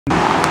Yeah!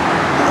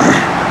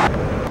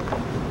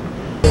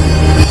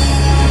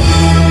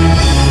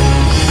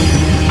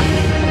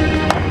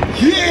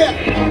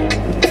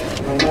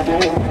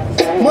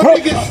 My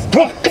niggas!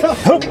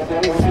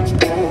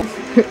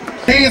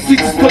 Dance, we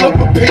just pull up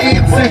my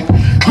pants and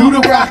do the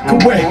rock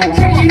away.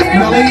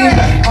 Now lean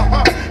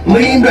back,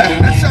 lean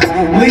back,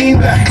 lean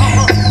back,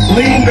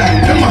 lean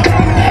back, come on.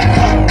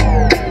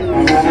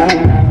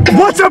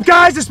 What's up,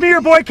 guys? It's me,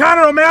 your boy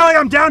Connor O'Malley.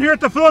 I'm down here at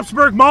the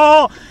Phillipsburg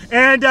Mall,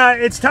 and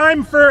it's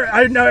time for,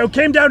 I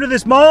came down to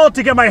this mall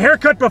to get my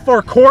haircut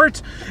before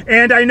court,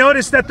 and I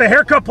noticed that the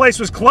haircut place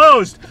was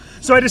closed.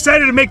 So I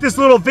decided to make this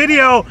little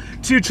video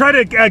to try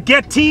to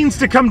get teens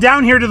to come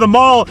down here to the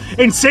mall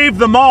and save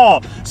the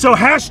mall. So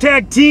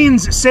hashtag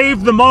teens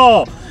save the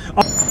mall.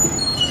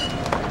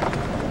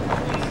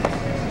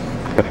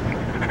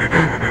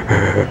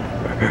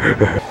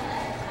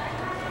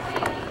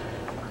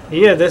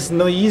 Yeah, that's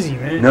no easy,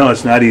 man. No,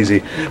 it's not easy.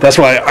 That's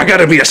why I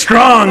gotta be a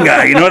strong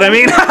guy, you know what I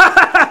mean?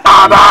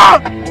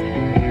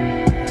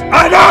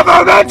 I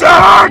never meant to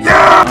hurt you!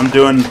 I'm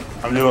doing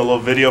a little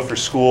video for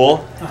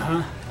school.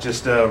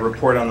 Just a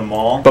report on the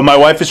mall. But my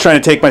wife is trying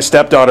to take my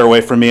stepdaughter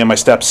away from me and my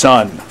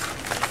stepson.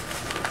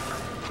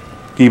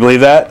 Can you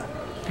believe that?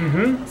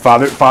 Mm-hmm.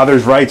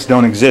 Father's rights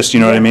don't exist, you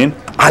know what I mean?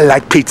 I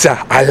like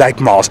pizza, I like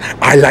malls,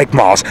 I like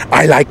malls,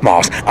 I like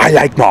malls, I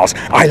like malls,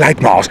 I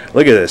like malls.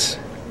 Look at this.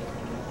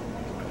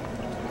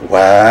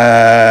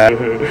 Wow.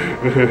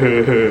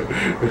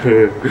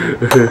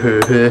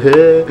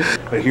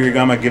 But here you go,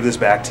 I'm gonna give this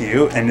back to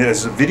you. And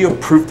there's a video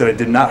proof that I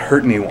did not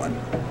hurt anyone.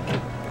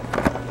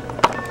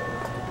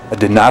 I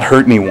did not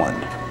hurt anyone.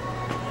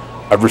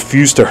 I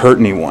refused to hurt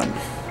anyone.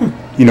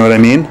 You know what I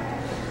mean?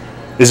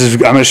 I'm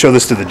gonna show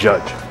this to the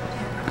judge.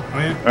 Oh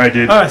yeah? Alright,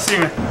 dude. Alright, see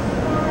you, man.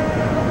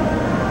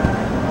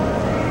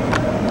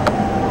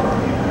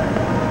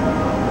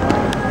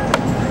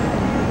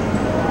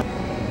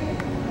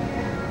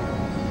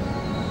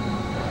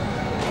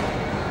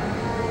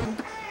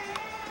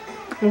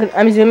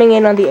 I'm zooming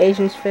in on the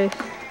Asian's face.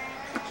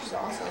 She's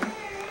awesome.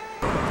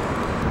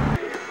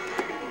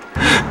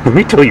 Let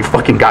me tell you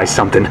fucking guys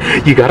something.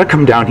 You gotta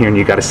come down here and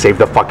you gotta save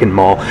the fucking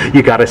mall.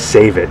 You gotta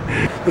save it.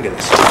 Look at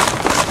this.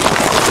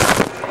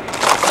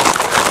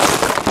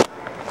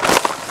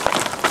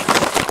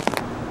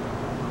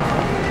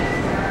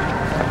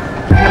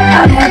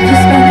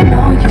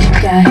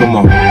 Come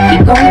on.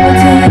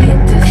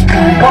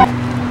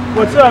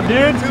 !What's up,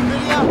 dude?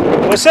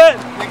 What's that?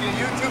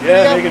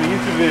 Yeah, making a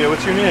YouTube video.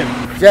 What's your name?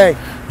 Jay.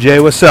 Jay,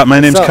 what's up? My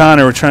name's up?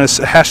 Connor. We're trying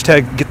to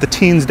hashtag get the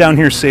teens down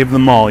here, save the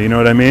mall. You know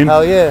what I mean?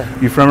 Hell yeah.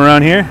 You from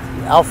around here?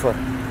 Alpha.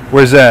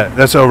 Where's that?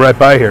 That's right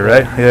by here,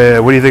 right? Yeah.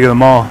 What do you think of the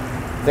mall?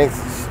 I think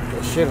it's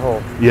a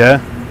shithole. Yeah?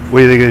 What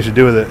do you think they should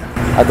do with it?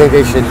 I think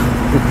they should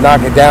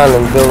knock it down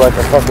and build like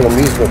a fucking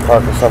amusement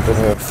park or something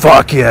here.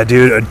 Fuck yeah,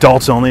 dude.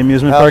 Adults only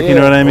amusement Hell park, yeah. you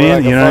know what I Or mean?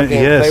 like You a know,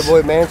 fucking yes.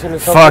 Playboy Mansion or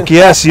something. Fuck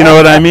yes, you know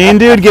what I mean,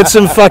 dude? Get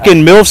some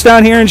fucking MILFs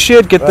down here and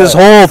shit. Get this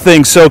whole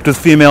thing soaked with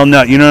female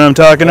nut. You know what I'm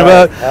talking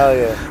about? Hell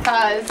yeah.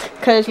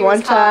 Cause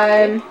one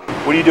time.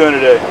 What are you doing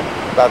today?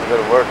 About to go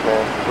to work,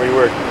 man. Where you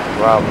work?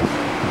 Carrabba's.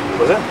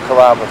 Was it?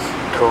 Carrabba's.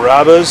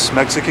 Carrabba's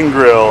Mexican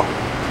Grill. All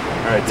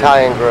right, dude.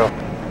 Italian grill.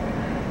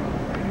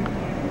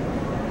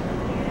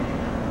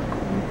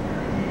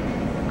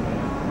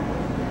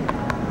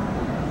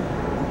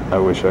 I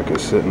wish I could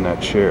sit in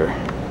that chair.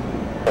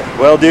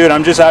 Well, dude,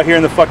 I'm just out here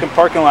in the fucking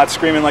parking lot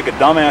screaming like a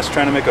dumbass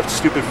trying to make a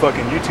stupid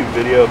fucking YouTube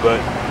video, but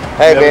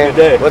Hey, have a man. good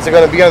day. What's it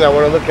going to be on? I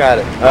want to look at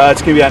it.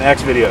 It's going to be on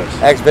X videos.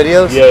 X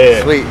videos?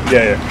 Yeah. Sweet.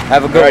 Yeah.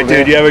 Have a good All right, one, man.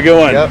 dude, you have a good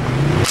one. Yep.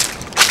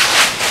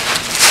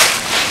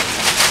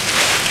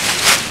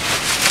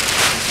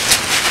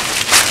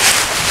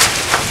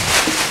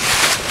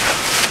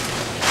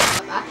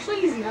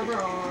 Actually, he's never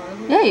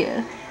on.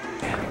 Yeah.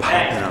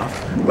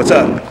 What's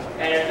up?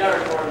 Hey, I'm not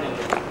recording.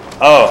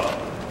 Oh.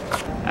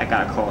 I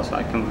got a call, so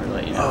I come over to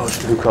let you know. Oh,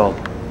 who called?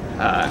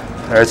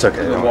 It's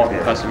okay. The walk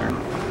customer.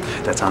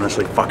 That's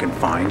honestly fucking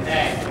fine.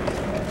 Hey.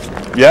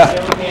 Yeah.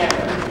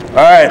 All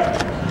right.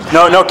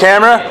 No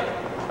camera?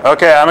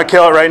 Okay, I'm gonna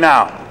kill it right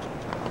now.